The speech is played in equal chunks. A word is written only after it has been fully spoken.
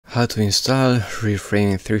How to install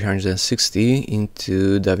Reframe 360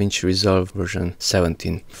 into Davinci Resolve version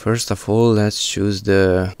 17. First of all, let's choose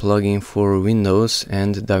the plugin for Windows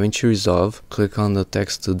and Davinci Resolve. Click on the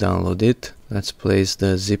text to download it. Let's place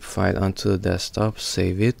the zip file onto the desktop,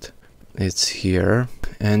 save it. It's here.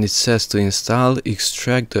 And it says to install,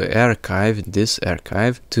 extract the archive, this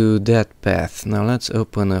archive, to that path. Now let's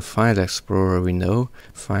open a File Explorer window.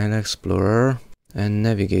 File Explorer. And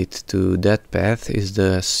navigate to that path is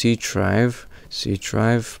the C drive,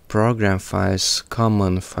 program files,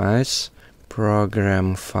 common files,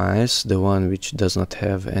 program files, the one which does not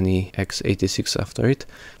have any x86 after it,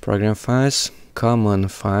 program files, common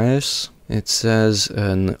files. It says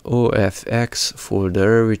an OFX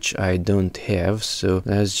folder which I don't have, so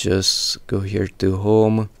let's just go here to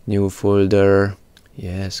home, new folder,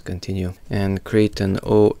 yes, continue, and create an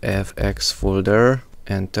OFX folder.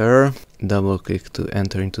 Enter, double click to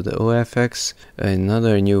enter into the OFX,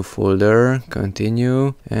 another new folder,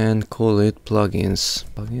 continue, and call it plugins,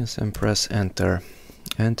 and press enter.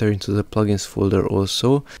 Enter into the plugins folder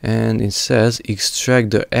also, and it says extract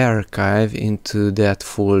the archive into that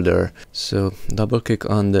folder. So double click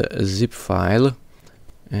on the zip file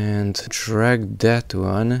and drag that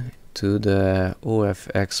one to the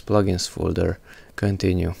OFX plugins folder,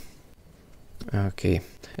 continue. Okay.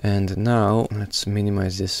 And now let's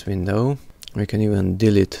minimize this window. We can even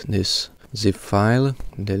delete this zip file,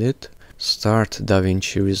 delete, start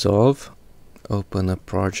Davinci Resolve, open a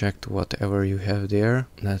project, whatever you have there.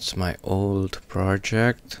 That's my old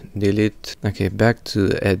project, delete. Okay, back to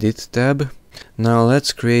the edit tab. Now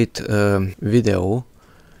let's create a video.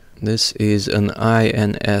 This is an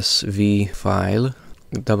insv file.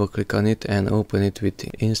 Double click on it and open it with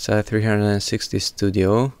Insta 360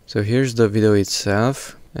 Studio. So here's the video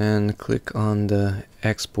itself. And click on the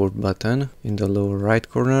export button in the lower right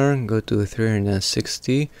corner, go to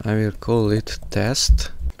 360, I will call it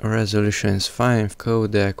test, resolution is fine,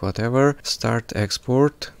 codec, whatever, start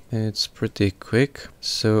export. It's pretty quick,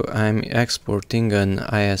 so I'm exporting an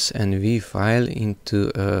insv file into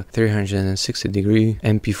a 360-degree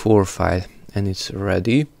mp4 file, and it's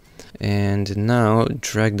ready. And now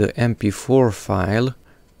drag the mp4 file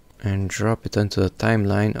and drop it onto the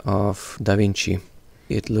timeline of Davinci.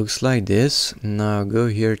 It looks like this. Now go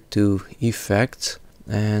here to effects,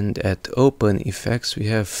 and at open effects we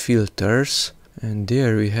have filters, and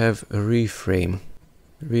there we have a reframe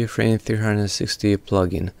 360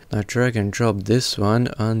 plugin. Now drag and drop this one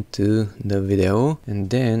onto the video, and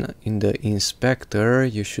then in the inspector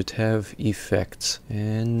you should have effects,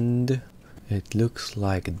 and it looks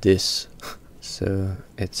like this. So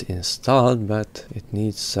it's installed, but it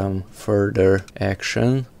needs some further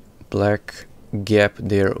action. Black gap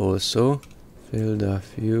there also, fill the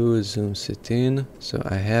view, zooms it in. So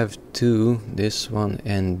I have two, this one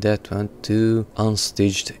and that one, two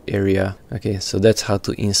unstaged area. Okay, so that's how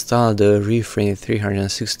to install the Reframe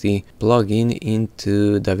 360 plugin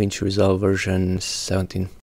into Davinci Resolve version 17.